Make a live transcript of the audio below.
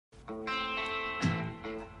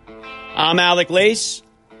I'm Alec Lace.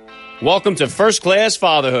 Welcome to First Class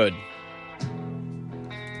Fatherhood.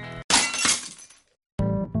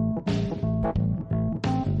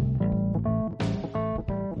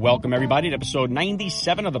 Welcome, everybody, to episode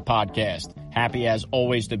 97 of the podcast. Happy, as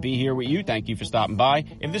always, to be here with you. Thank you for stopping by.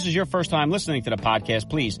 If this is your first time listening to the podcast,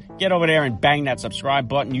 please get over there and bang that subscribe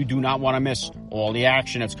button. You do not want to miss all the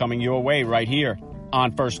action that's coming your way right here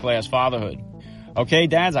on First Class Fatherhood. Okay,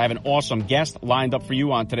 dads, I have an awesome guest lined up for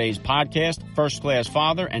you on today's podcast. First class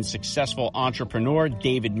father and successful entrepreneur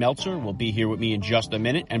David Meltzer will be here with me in just a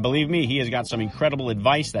minute. And believe me, he has got some incredible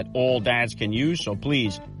advice that all dads can use. So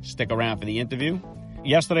please stick around for the interview.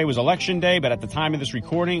 Yesterday was election day, but at the time of this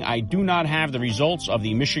recording, I do not have the results of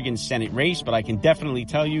the Michigan Senate race, but I can definitely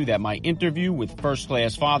tell you that my interview with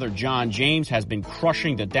first-class father John James has been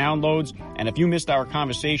crushing the downloads. And if you missed our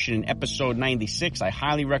conversation in episode 96, I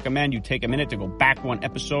highly recommend you take a minute to go back one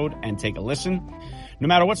episode and take a listen. No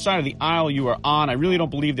matter what side of the aisle you are on, I really don't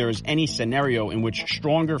believe there is any scenario in which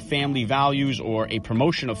stronger family values or a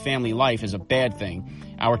promotion of family life is a bad thing.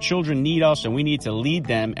 Our children need us, and we need to lead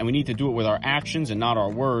them, and we need to do it with our actions and not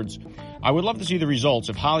our words. I would love to see the results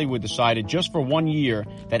if Hollywood decided just for 1 year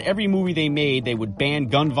that every movie they made, they would ban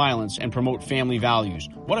gun violence and promote family values.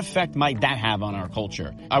 What effect might that have on our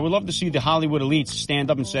culture? I would love to see the Hollywood elites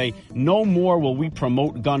stand up and say, no more will we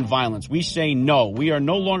promote gun violence. We say no. We are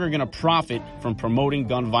no longer going to profit from promoting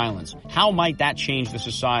gun violence. How might that change the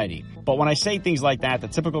society? But when I say things like that, the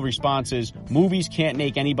typical response is movies can't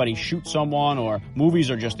make anybody shoot someone, or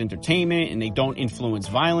movies are just entertainment and they don't influence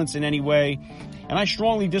violence in any way. And I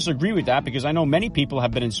strongly disagree with that because I know many people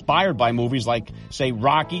have been inspired by movies like, say,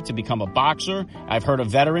 Rocky to become a boxer. I've heard of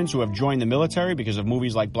veterans who have joined the military because of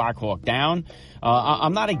movies like Black Hawk Down.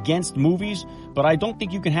 I'm not against movies, but I don't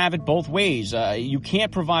think you can have it both ways. You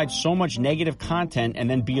can't provide so much negative content and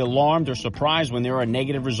then be alarmed or surprised when there are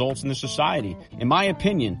negative results in the society. In my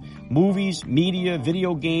opinion, movies, media,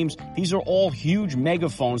 video games, these are all huge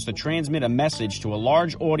megaphones to transmit a message to a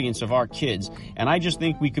large audience of our kids. And I just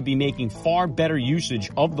think we could be making far better usage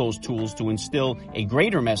of those tools to instill a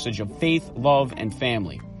greater message of faith, love, and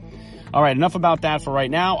family. All right, enough about that for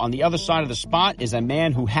right now. On the other side of the spot is a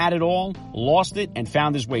man who had it all, lost it, and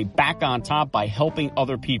found his way back on top by helping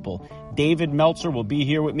other people. David Meltzer will be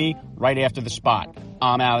here with me right after the spot.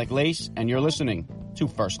 I'm Alec Lace, and you're listening to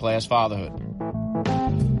First Class Fatherhood.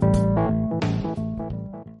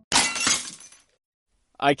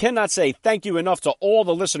 I cannot say thank you enough to all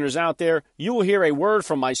the listeners out there. You will hear a word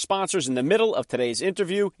from my sponsors in the middle of today's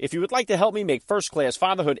interview. If you would like to help me make First Class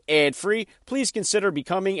Fatherhood ad-free, please consider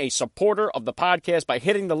becoming a supporter of the podcast by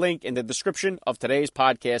hitting the link in the description of today's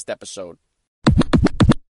podcast episode.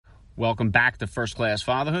 Welcome back to First Class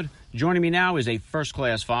Fatherhood. Joining me now is a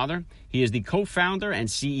first-class father. He is the co-founder and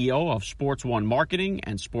CEO of Sports One Marketing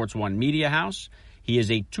and Sports One Media House. He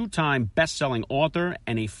is a two-time best-selling author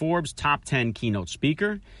and a Forbes Top 10 keynote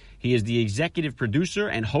speaker. He is the executive producer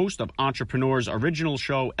and host of Entrepreneur's original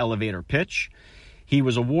show, Elevator Pitch. He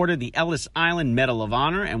was awarded the Ellis Island Medal of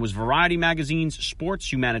Honor and was Variety Magazine's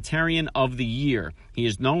Sports Humanitarian of the Year. He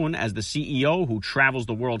is known as the CEO who travels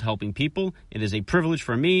the world helping people. It is a privilege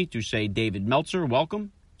for me to say, David Meltzer,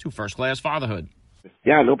 welcome to First Class Fatherhood.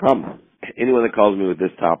 Yeah, no problem. Anyone that calls me with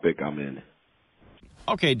this topic, I'm in.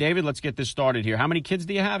 Okay, David, let's get this started here. How many kids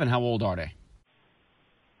do you have, and how old are they?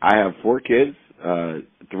 I have 4 kids,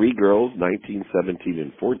 3 girls, 19, 17,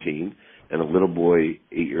 and 14, and a little boy,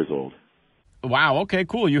 8 years old. Wow, okay,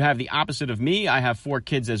 cool. You have the opposite of me. I have 4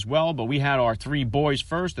 kids as well, but we had our 3 boys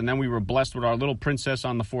first, and then we were blessed with our little princess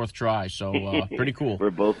on the 4th try, so pretty cool. We're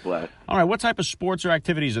both blessed. All right, what type of sports or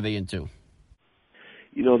activities are they into?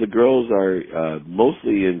 You know, the girls are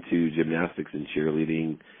mostly into gymnastics and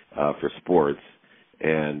cheerleading for sports.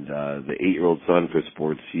 And the 8-year-old son for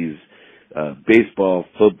sports, he's baseball,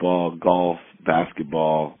 football, golf,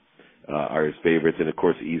 basketball are his favorites, and of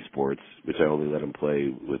course esports, which I only let him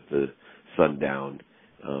play with the sun down.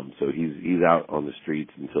 So he's out on the streets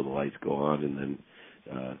until the lights go on, and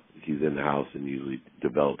then he's in the house and usually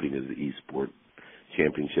developing his esport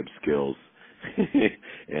championship skills.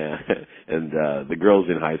 and the girls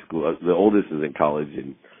in high school, the oldest is in college,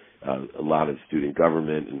 and a lot of student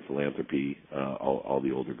government and philanthropy, all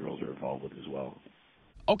the older girls are involved with as well.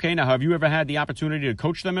 Okay, now have you ever had the opportunity to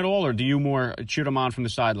coach them at all, or do you more cheer them on from the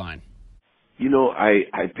sideline? You know,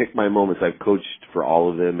 I pick my moments. I've coached for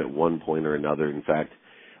all of them at one point or another. In fact,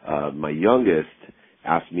 my youngest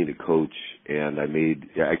asked me to coach, and I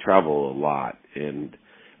travel a lot, and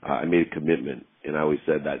I made a commitment, and I always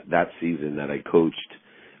said that season that I coached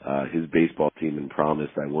his baseball team and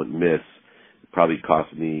promised I wouldn't miss, probably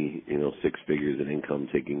cost me, 6 figures in income,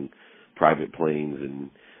 taking private planes and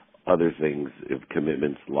other things, if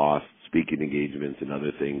commitments lost, speaking engagements and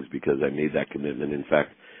other things, because I made that commitment. In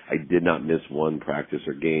fact, I did not miss one practice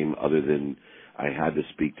or game other than I had to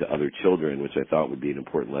speak to other children, which I thought would be an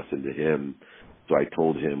important lesson to him. So I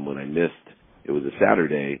told him when I missed, it was a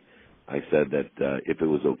Saturday, I said that if it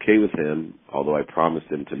was okay with him, although I promised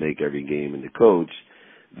him to make every game and to coach,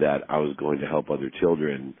 that I was going to help other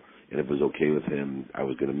children. And if it was okay with him, I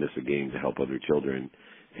was going to miss a game to help other children.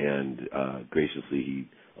 And graciously, he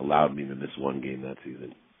allowed me to miss one game that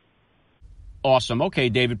season. Awesome. Okay,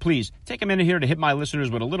 David, please take a minute here to hit my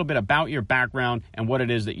listeners with a little bit about your background and what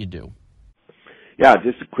it is that you do. Yeah,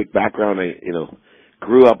 just a quick background. I,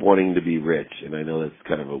 grew up wanting to be rich, and I know that's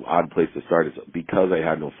kind of an odd place to start. It's because I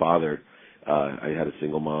had no father. I had a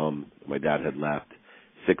single mom. My dad had left,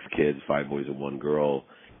 6 kids, 5 boys and 1 girl,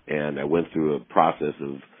 and I went through a process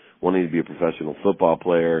of wanting to be a professional football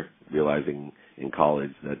player, realizing in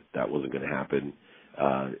college that that wasn't going to happen,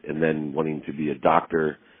 and then wanting to be a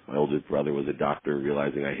doctor. My oldest brother was a doctor,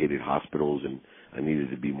 realizing I hated hospitals and I needed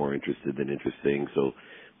to be more interested than interesting. So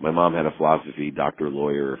my mom had a philosophy, doctor,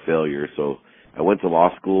 lawyer, or failure. So I went to law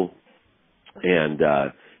school and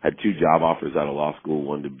had 2 job offers out of law school,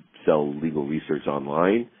 one to sell legal research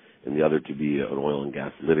online and the other to be an oil and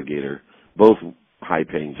gas litigator, both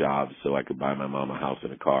high-paying jobs so I could buy my mom a house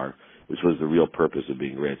and a car, which was the real purpose of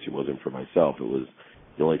being rich. It wasn't for myself. It was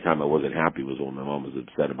the only time I wasn't happy was when my mom was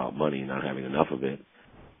upset about money and not having enough of it.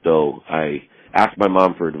 So I asked my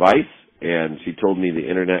mom for advice, and she told me the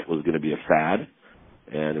internet was going to be a fad.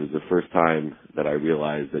 And it was the first time that I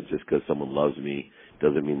realized that just because someone loves me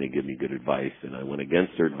doesn't mean they give me good advice. And I went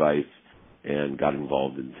against her advice and got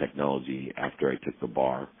involved in technology after I took the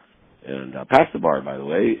bar. And passed the bar, by the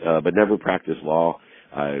way, but never practiced law.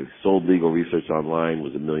 I sold legal research online,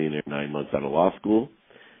 was a millionaire 9 months out of law school,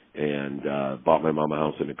 and bought my mom a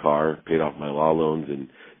house and a car, paid off my law loans, and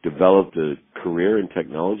developed a career in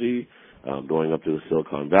technology, going up to the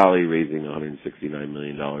Silicon Valley, raising $169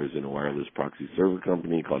 million in a wireless proxy server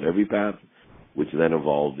company called EveryPath, which then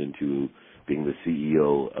evolved into being the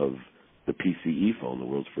CEO of the PCE phone, the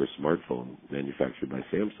world's first smartphone manufactured by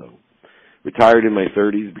Samsung. Retired in my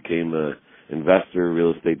 30s, became an investor,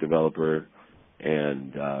 real estate developer,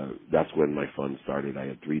 and that's when my fun started. I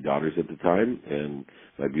had 3 daughters at the time and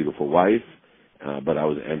my beautiful wife, but I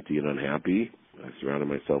was empty and unhappy. I surrounded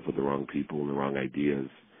myself with the wrong people and the wrong ideas,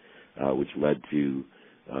 which led to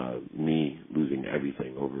me losing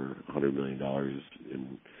everything, over $100 million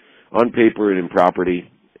on paper and in property.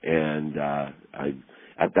 And I,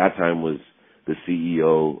 at that time, was the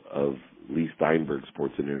CEO of Lee Steinberg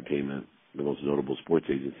Sports and Entertainment, the most notable sports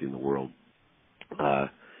agency in the world.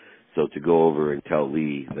 So to go over and tell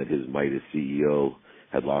Lee that his Midas CEO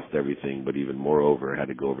had lost everything, but even moreover, I had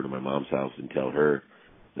to go over to my mom's house and tell her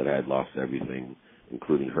that I had lost everything,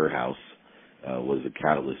 including her house, was a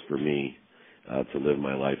catalyst for me to live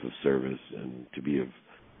my life of service and to be of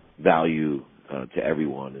value to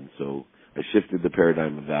everyone. And so I shifted the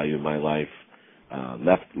paradigm of value in my life,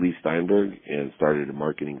 left Lee Steinberg and started a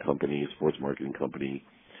marketing company, a sports marketing company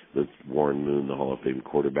with Warren Moon, the Hall of Fame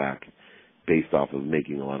quarterback, based off of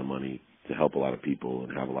making a lot of money to help a lot of people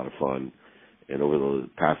and have a lot of fun. And over the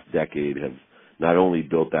past decade have not only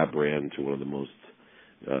built that brand to one of the most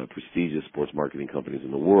prestigious sports marketing companies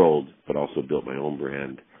in the world, but also built my own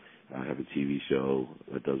brand. I have a TV show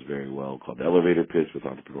that does very well called The Elevator Pitch with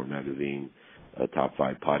Entrepreneur Magazine, a top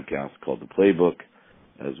 5 podcast called The Playbook,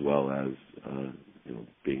 as well as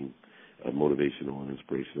being a motivational and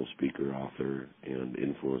inspirational speaker, author, and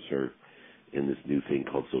influencer in this new thing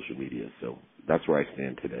called social media. So that's where I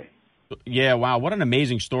stand today. Yeah, wow. What an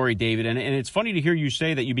amazing story, David. And it's funny to hear you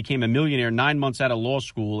say that you became a millionaire 9 months out of law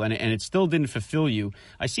school and it still didn't fulfill you.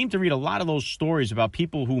 I seem to read a lot of those stories about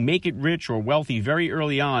people who make it rich or wealthy very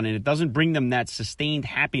early on, and it doesn't bring them that sustained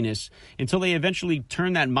happiness until they eventually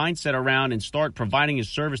turn that mindset around and start providing a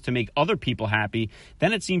service to make other people happy.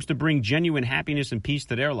 Then it seems to bring genuine happiness and peace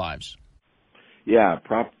to their lives. Yeah,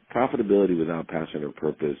 profitability without passion or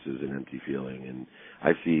purpose is an empty feeling. And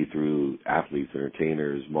I see through athletes,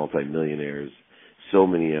 entertainers, multimillionaires, so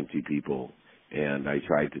many empty people. And I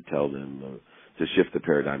try to tell them to shift the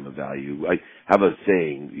paradigm of value. I have a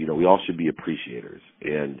saying, we all should be appreciators.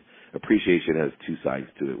 And appreciation has 2 sides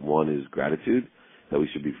to it. One is gratitude, that we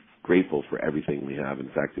should be grateful for everything we have. In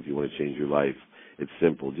fact, if you want to change your life, it's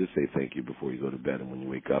simple. Just say thank you before you go to bed and when you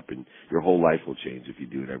wake up, and your whole life will change if you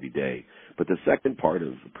do it every day. But the second part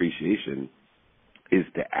of appreciation is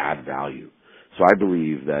to add value. So I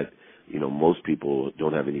believe that, most people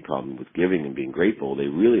don't have any problem with giving and being grateful. They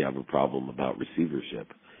really have a problem about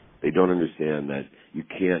receivership. They don't understand that you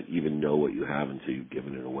can't even know what you have until you've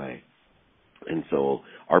given it away. And so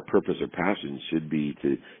our purpose or passion should be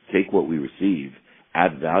to take what we receive,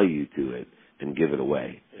 add value to it, and give it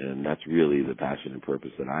away. And that's really the passion and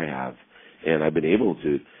purpose that I have. And I've been able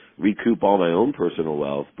to recoup all my own personal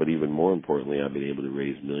wealth, but even more importantly, I've been able to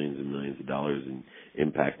raise millions and millions of dollars and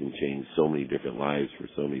impact and change so many different lives for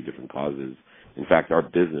so many different causes. In fact, our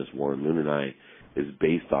business, Warren Moon and I, is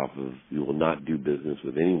based off of we will not do business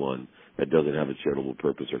with anyone that doesn't have a charitable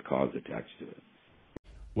purpose or cause attached to it.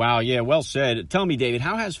 Wow, yeah, well said. Tell me, David,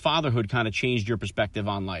 how has fatherhood kind of changed your perspective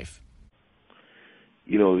on life?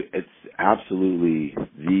 You know, it's absolutely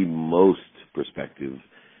the most perspective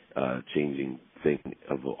changing thing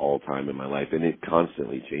of all time in my life, and it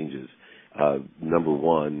constantly changes. Number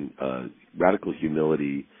one, radical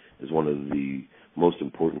humility is one of the most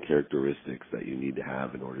important characteristics that you need to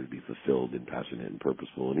have in order to be fulfilled and passionate and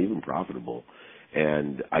purposeful and even profitable.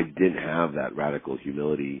 And I didn't have that radical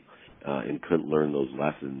humility and couldn't learn those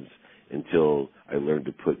lessons until I learned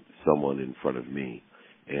to put someone in front of me.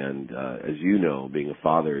 And as you know, being a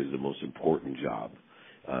father is the most important job,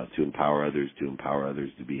 to empower others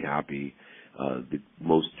to be happy. The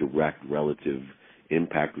most direct relative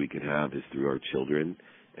impact we can have is through our children.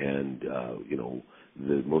 And, you know,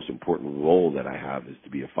 the most important role that I have is to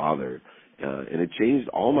be a father. And it changed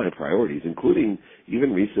all my priorities, including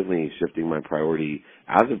even recently shifting my priority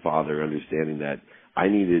as a father, understanding that I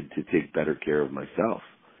needed to take better care of myself.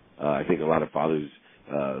 I think a lot of fathers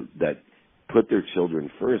that put their children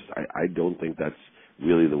first, I don't think that's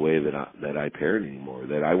really the way that I parent anymore,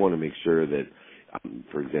 that I want to make sure that I'm,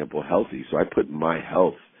 for example, healthy. So I put my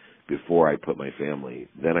health before I put my family.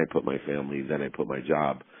 Then I put my family, then I put my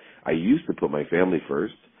job. I used to put my family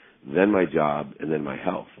first, then my job, and then my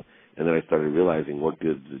health. And then I started realizing what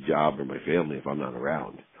good is the job or my family if I'm not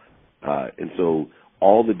around. And so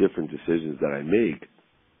all the different decisions that I make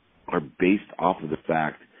are based off of the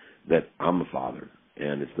fact that I'm a father,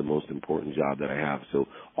 and it's the most important job that I have. So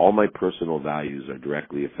all my personal values are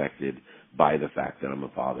directly affected by the fact that I'm a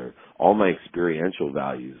father. All my experiential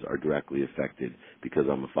values are directly affected because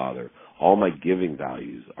I'm a father. All my giving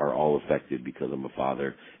values are all affected because I'm a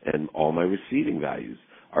father, and all my receiving values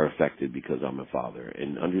are affected because I'm a father.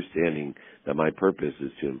 And understanding that my purpose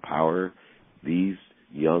is to empower these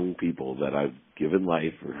young people that I've given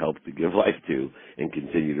life or helped to give life to and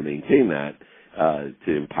continue to maintain that,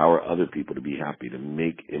 to empower other people to be happy, to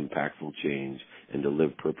make impactful change, and to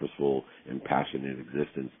live purposeful and passionate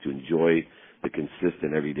existence, to enjoy the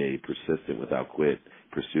consistent, everyday, persistent, without quit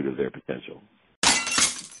pursuit of their potential.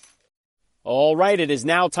 All right, it is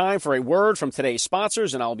now time for a word from today's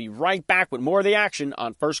sponsors, and I'll be right back with more of the action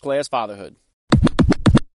on First Class Fatherhood.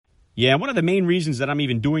 Yeah, one of the main reasons that I'm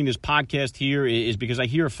even doing this podcast here is because I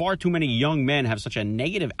hear far too many young men have such a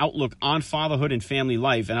negative outlook on fatherhood and family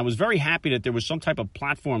life. And I was very happy that there was some type of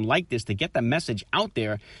platform like this to get the message out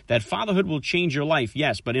there that fatherhood will change your life,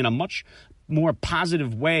 yes, but in a much more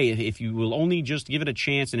positive way if you will only just give it a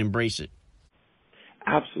chance and embrace it.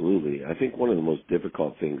 Absolutely. I think one of the most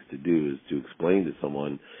difficult things to do is to explain to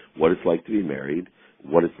someone what it's like to be married,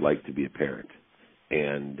 what it's like to be a parent.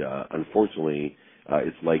 And unfortunately,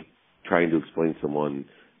 it's like trying to explain to someone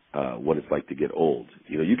what it's like to get old.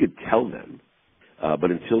 You know, you could tell them, but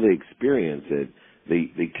until they experience it,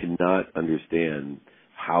 they cannot understand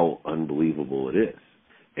how unbelievable it is.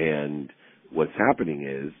 And what's happening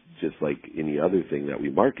is, just like any other thing that we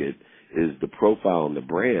market, is the profile and the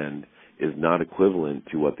brand is not equivalent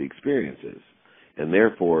to what the experience is. And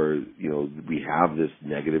therefore, you know, we have this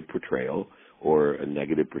negative portrayal or a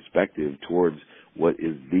negative perspective towards what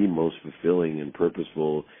is the most fulfilling and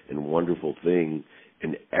purposeful and wonderful thing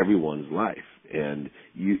in everyone's life. And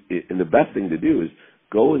the best thing to do is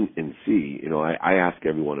go and see. You know, I ask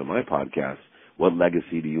everyone on my podcast, what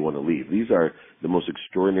legacy do you want to leave? These are the most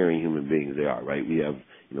extraordinary human beings they are, right? We have,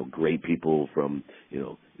 you know, great people from, you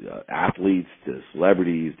know, athletes to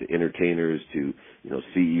celebrities to entertainers to, you know,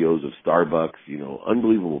 CEOs of Starbucks, you know,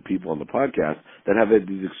 unbelievable people on the podcast that have had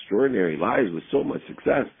these extraordinary lives with so much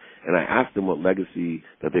success. And I ask them what legacy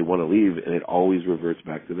that they want to leave, and it always reverts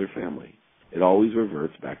back to their family. It always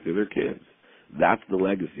reverts back to their kids. That's the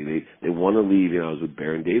legacy. They want to leave. You know, I was with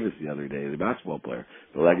Baron Davis the other day, the basketball player.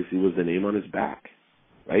 The legacy was the name on his back,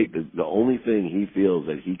 right? The only thing he feels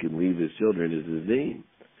that he can leave his children is his name,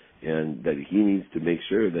 and that he needs to make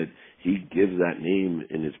sure that he gives that name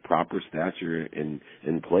in its proper stature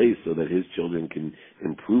and place so that his children can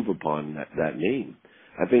improve upon that name.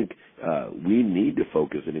 I think we need to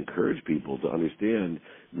focus and encourage people to understand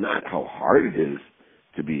not how hard it is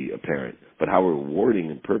to be a parent, but how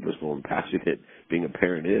rewarding and purposeful and passionate being a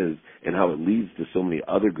parent is, and how it leads to so many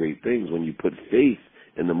other great things when you put faith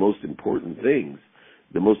in the most important things.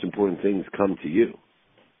 the most important things come to you.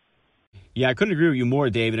 Yeah, I couldn't agree with you more,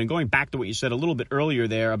 David. And going back to what you said a little bit earlier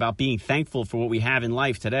there about being thankful for what we have in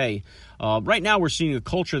life today, right now we're seeing a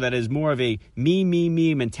culture that is more of a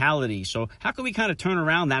me mentality. So how can we kind of turn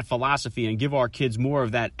around that philosophy and give our kids more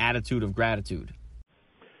of that attitude of gratitude?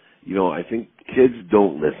 I think kids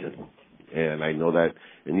don't listen. And I know that,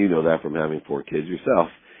 and you know that from having 4 kids yourself.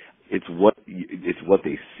 It's what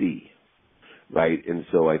they see, right? And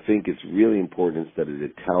so I think it's really important, instead of to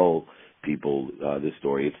tell people this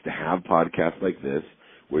story, it's to have podcasts like this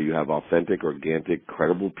where you have authentic, organic,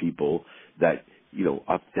 credible people that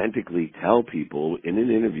authentically tell people in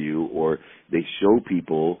an interview, or they show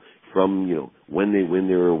people from when they win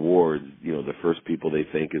their awards, the first people they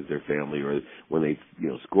think is their family, or when they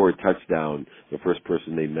score a touchdown, the first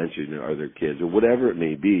person they mention are their kids, or whatever it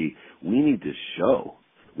may be. We need to show.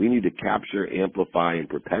 We need to capture, amplify, and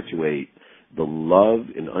perpetuate the love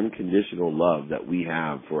and unconditional love that we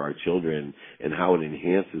have for our children, and how it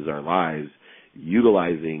enhances our lives,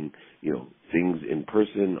 utilizing, things in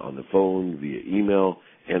person, on the phone, via email,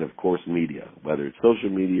 and of course media, whether it's social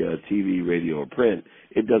media, TV, radio, or print.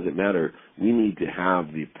 It doesn't matter. We need to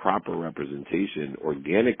have the proper representation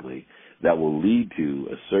organically that will lead to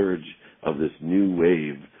a surge of this new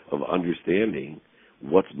wave of understanding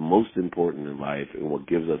what's most important in life and what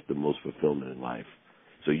gives us the most fulfillment in life.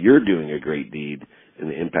 So you're doing a great deed in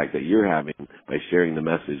the impact that you're having by sharing the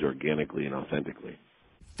message organically and authentically.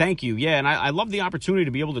 Thank you. Yeah, and I love the opportunity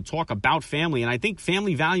to be able to talk about family, and I think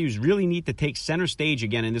family values really need to take center stage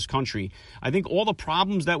again in this country. I think all the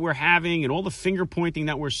problems that we're having and all the finger pointing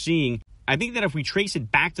that we're seeing, I think that if we trace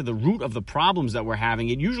it back to the root of the problems that we're having,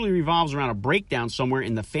 it usually revolves around a breakdown somewhere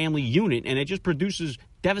in the family unit, and it just produces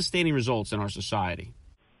devastating results in our society.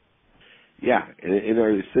 Yeah, and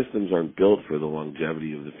our systems aren't built for the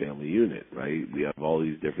longevity of the family unit, right? We have all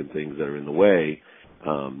these different things that are in the way.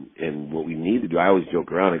 And what we need to do, I always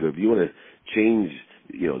joke around, I go, if you want to change,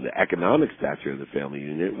 the economic stature of the family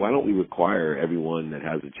unit, why don't we require everyone that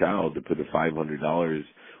has a child to put a $500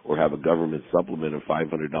 or have a government supplement of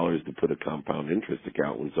 $500 to put a compound interest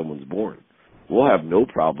account when someone's born? We'll have no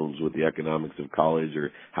problems with the economics of college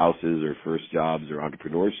or houses or first jobs or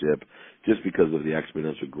entrepreneurship, just because of the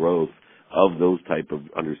exponential growth of those type of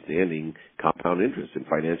understanding compound interest and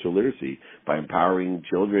financial literacy, by empowering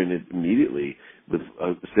children immediately with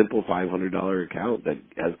a simple $500 account that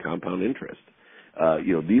has compound interest.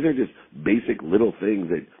 These are just basic little things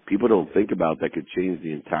that people don't think about that could change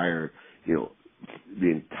the entire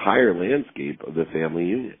landscape of the family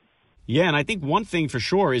unit. Yeah, and I think one thing for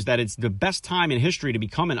sure is that it's the best time in history to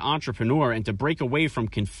become an entrepreneur and to break away from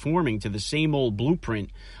conforming to the same old blueprint.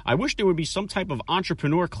 I wish there would be some type of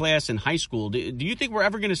entrepreneur class in high school. Do you think we're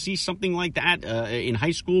ever going to see something like that in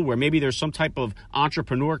high school, where maybe there's some type of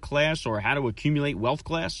entrepreneur class or how to accumulate wealth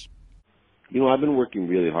class? I've been working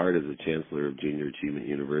really hard as a chancellor of Junior Achievement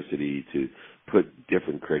University to put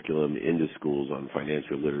different curriculum into schools on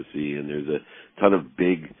financial literacy, and there's a ton of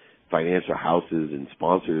big financial houses and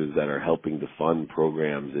sponsors that are helping to fund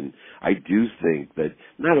programs. And I do think that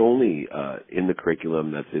not only in the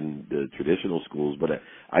curriculum that's in the traditional schools, but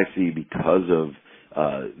I see, because of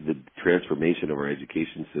the transformation of our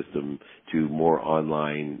education system to more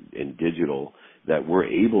online and digital, that we're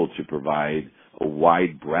able to provide a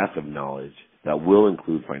wide breadth of knowledge that will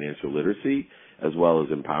include financial literacy, as well as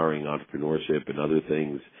empowering entrepreneurship and other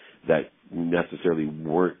things that necessarily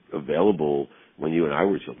weren't available when you and I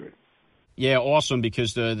were children. Yeah, awesome,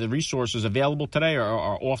 because the resources available today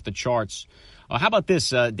are off the charts. How about this,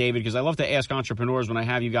 David, because I love to ask entrepreneurs when I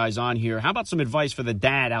have you guys on here. How about some advice for the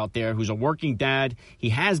dad out there who's a working dad? He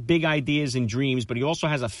has big ideas and dreams, but he also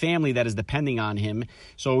has a family that is depending on him.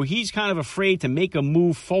 So he's kind of afraid to make a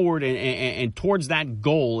move forward and towards that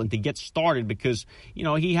goal and to get started because,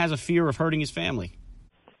 he has a fear of hurting his family.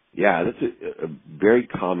 Yeah, that's a very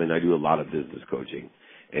common. I do a lot of business coaching,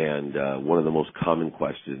 and one of the most common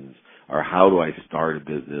questions are, how do I start a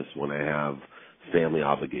business when I have family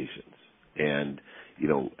obligations? And,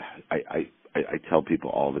 I tell people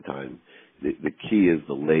all the time, the key is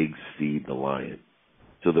the legs feed the lion.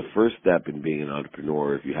 So the first step in being an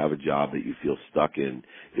entrepreneur, if you have a job that you feel stuck in,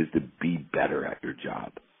 is to be better at your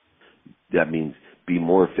job. That means be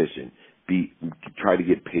more efficient, try to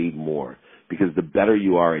get paid more, because the better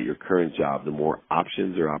you are at your current job, the more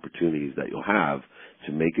options or opportunities that you'll have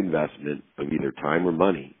to make investment of either time or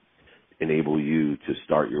money enable you to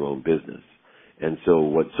start your own business. And so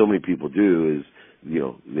what so many people do is,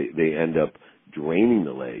 they end up draining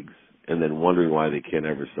the legs and then wondering why they can't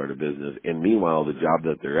ever start a business. And meanwhile, the job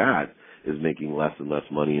that they're at is making less and less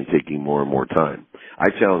money and taking more and more time. I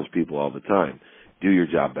challenge people all the time, do your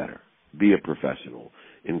job better. Be a professional.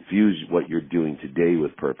 infuse what you're doing today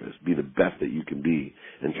with purpose. Be the best that you can be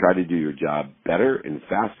and try to do your job better and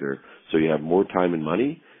faster so you have more time and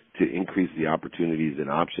money to increase the opportunities and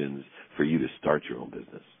options for you to start your own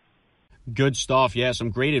business. Good stuff. Yeah,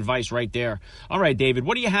 some great advice right there. All right, David,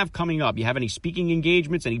 what do you have coming up? You have any speaking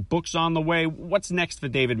engagements, any books on the way? What's next for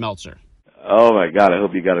David Meltzer? Oh, my God, I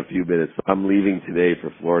hope you got a few minutes. I'm leaving today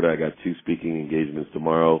for Florida. I got 2 speaking engagements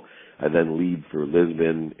tomorrow. I then leave for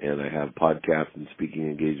Lisbon, and I have podcasts and speaking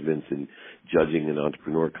engagements and judging an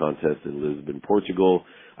entrepreneur contest in Lisbon, Portugal.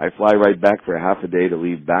 I fly right back for a half a day to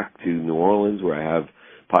leave back to New Orleans, where I have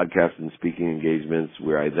podcasts and speaking engagements,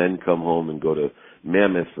 where I then come home and go to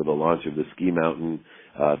Mammoth for the launch of the Ski Mountain,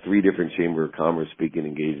 3 different Chamber of Commerce speaking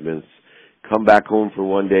engagements. Come back home for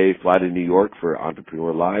one day, fly to New York for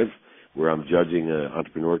Entrepreneur Live, where I'm judging an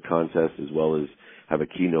entrepreneur contest as well as have a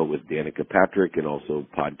keynote with Danica Patrick and also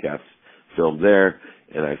podcasts filmed there.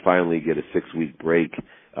 And I finally get a 6-week break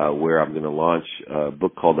where I'm going to launch a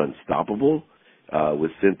book called Unstoppable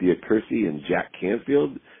with Cynthia Kersey and Jack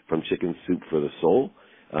Canfield from Chicken Soup for the Soul.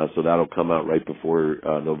 So that'll come out right before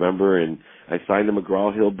November. And I signed a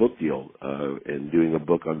McGraw-Hill book deal and doing a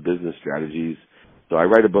book on business strategies. So I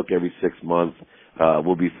write a book every 6 months.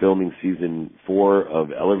 We'll be filming season 4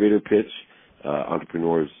 of Elevator Pitch,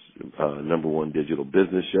 Entrepreneur's #1 digital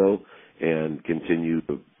business show, and continue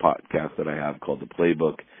the podcast that I have called The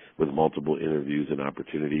Playbook with multiple interviews and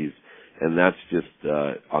opportunities. And that's just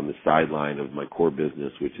on the sideline of my core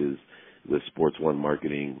business, which is the Sports One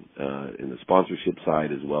marketing in the sponsorship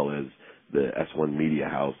side, as well as the S1 Media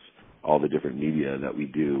House, all the different media that we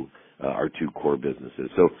do, our 2 core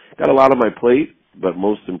businesses. So got a lot on my plate, but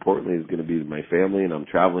most importantly is going to be my family, and I'm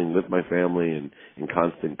traveling with my family and in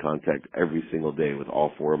constant contact every single day with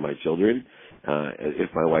all 4 of my children. If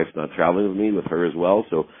my wife's not traveling with me, with her as well.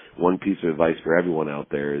 So one piece of advice for everyone out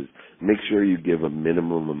there is make sure you give a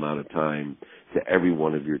minimum amount of time to every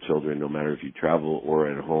one of your children, no matter if you travel or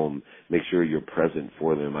at home. Make sure you're present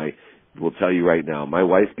for them. I will tell you right now, my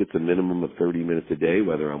wife gets a minimum of 30 minutes a day,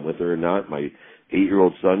 whether I'm with her or not. My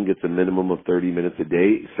 8-year-old son gets a minimum of 30 minutes a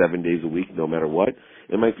day, 7 days a week, no matter what.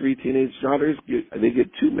 And my 3 teenage daughters, they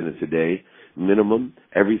get 2 minutes a day minimum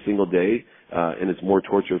every single day. And it's more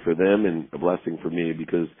torture for them and a blessing for me,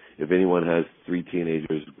 because if anyone has 3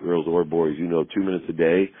 teenagers, girls or boys, 2 minutes a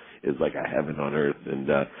day is like a heaven on earth. And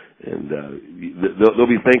they'll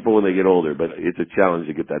be thankful when they get older, but it's a challenge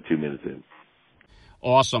to get that 2 minutes in.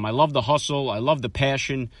 Awesome. I love the hustle. I love the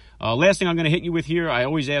passion. Last thing I'm going to hit you with here, I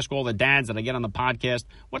always ask all the dads that I get on the podcast,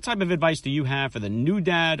 what type of advice do you have for the new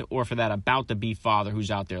dad or for that about-to-be father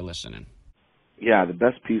who's out there listening? Yeah, the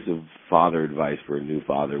best piece of father advice for a new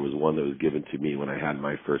father was one that was given to me when I had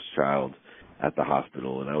my first child at the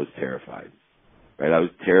hospital, and I was terrified. Right? I was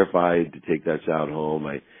terrified to take that child home.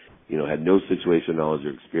 I, had no situational knowledge or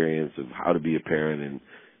experience of how to be a parent,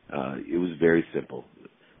 and it was very simple.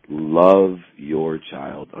 Love your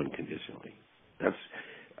child unconditionally.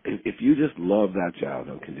 If you just love that child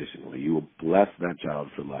unconditionally, you will bless that child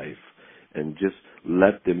for life. And just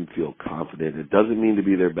let them feel confident. It doesn't mean to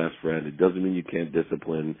be their best friend. It doesn't mean you can't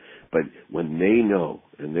discipline. But when they know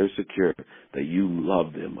and they're secure that you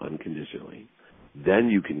love them unconditionally, then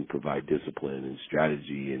you can provide discipline and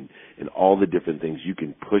strategy and all the different things. You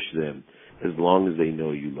can push them as long as they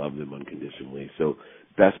know you love them unconditionally. So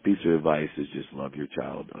best piece of advice is just love your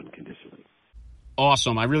child unconditionally.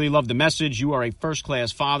 Awesome. I really love the message. You are a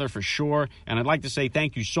first-class father for sure. And I'd like to say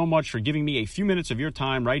thank you so much for giving me a few minutes of your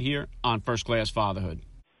time right here on First Class Fatherhood.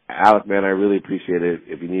 Alec, man, I really appreciate it.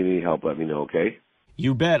 If you need any help, let me know, okay?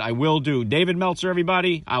 You bet. I will do. David Meltzer,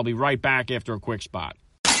 everybody. I'll be right back after a quick spot.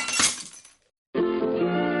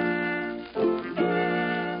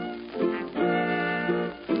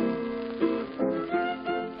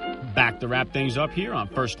 Back to wrap things up here on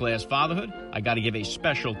First Class Fatherhood. I got to give a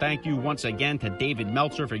special thank you once again to David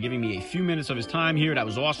Meltzer for giving me a few minutes of his time here. That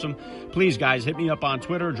was awesome. Please, guys, hit me up on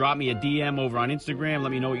Twitter. Drop me a DM over on Instagram.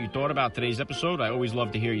 Let me know what you thought about today's episode. I always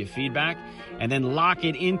love to hear your feedback. And then lock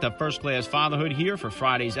it into First Class Fatherhood here for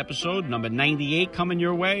Friday's episode, number 98 coming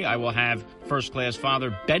your way. I will have First Class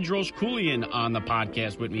Father Bedros Keuilian on the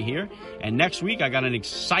podcast with me here. And next week, I got an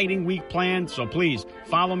exciting week planned. So please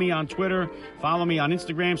follow me on Twitter, follow me on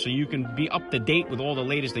Instagram so you can be up to date with all the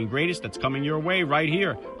latest and greatest that's coming your way right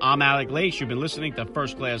here. I'm Alec Lace. You've been listening to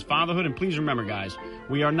First Class Fatherhood. And please remember, guys,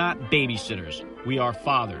 we are not babysitters. We are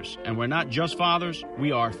fathers. And we're not just fathers.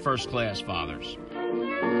 We are first class fathers.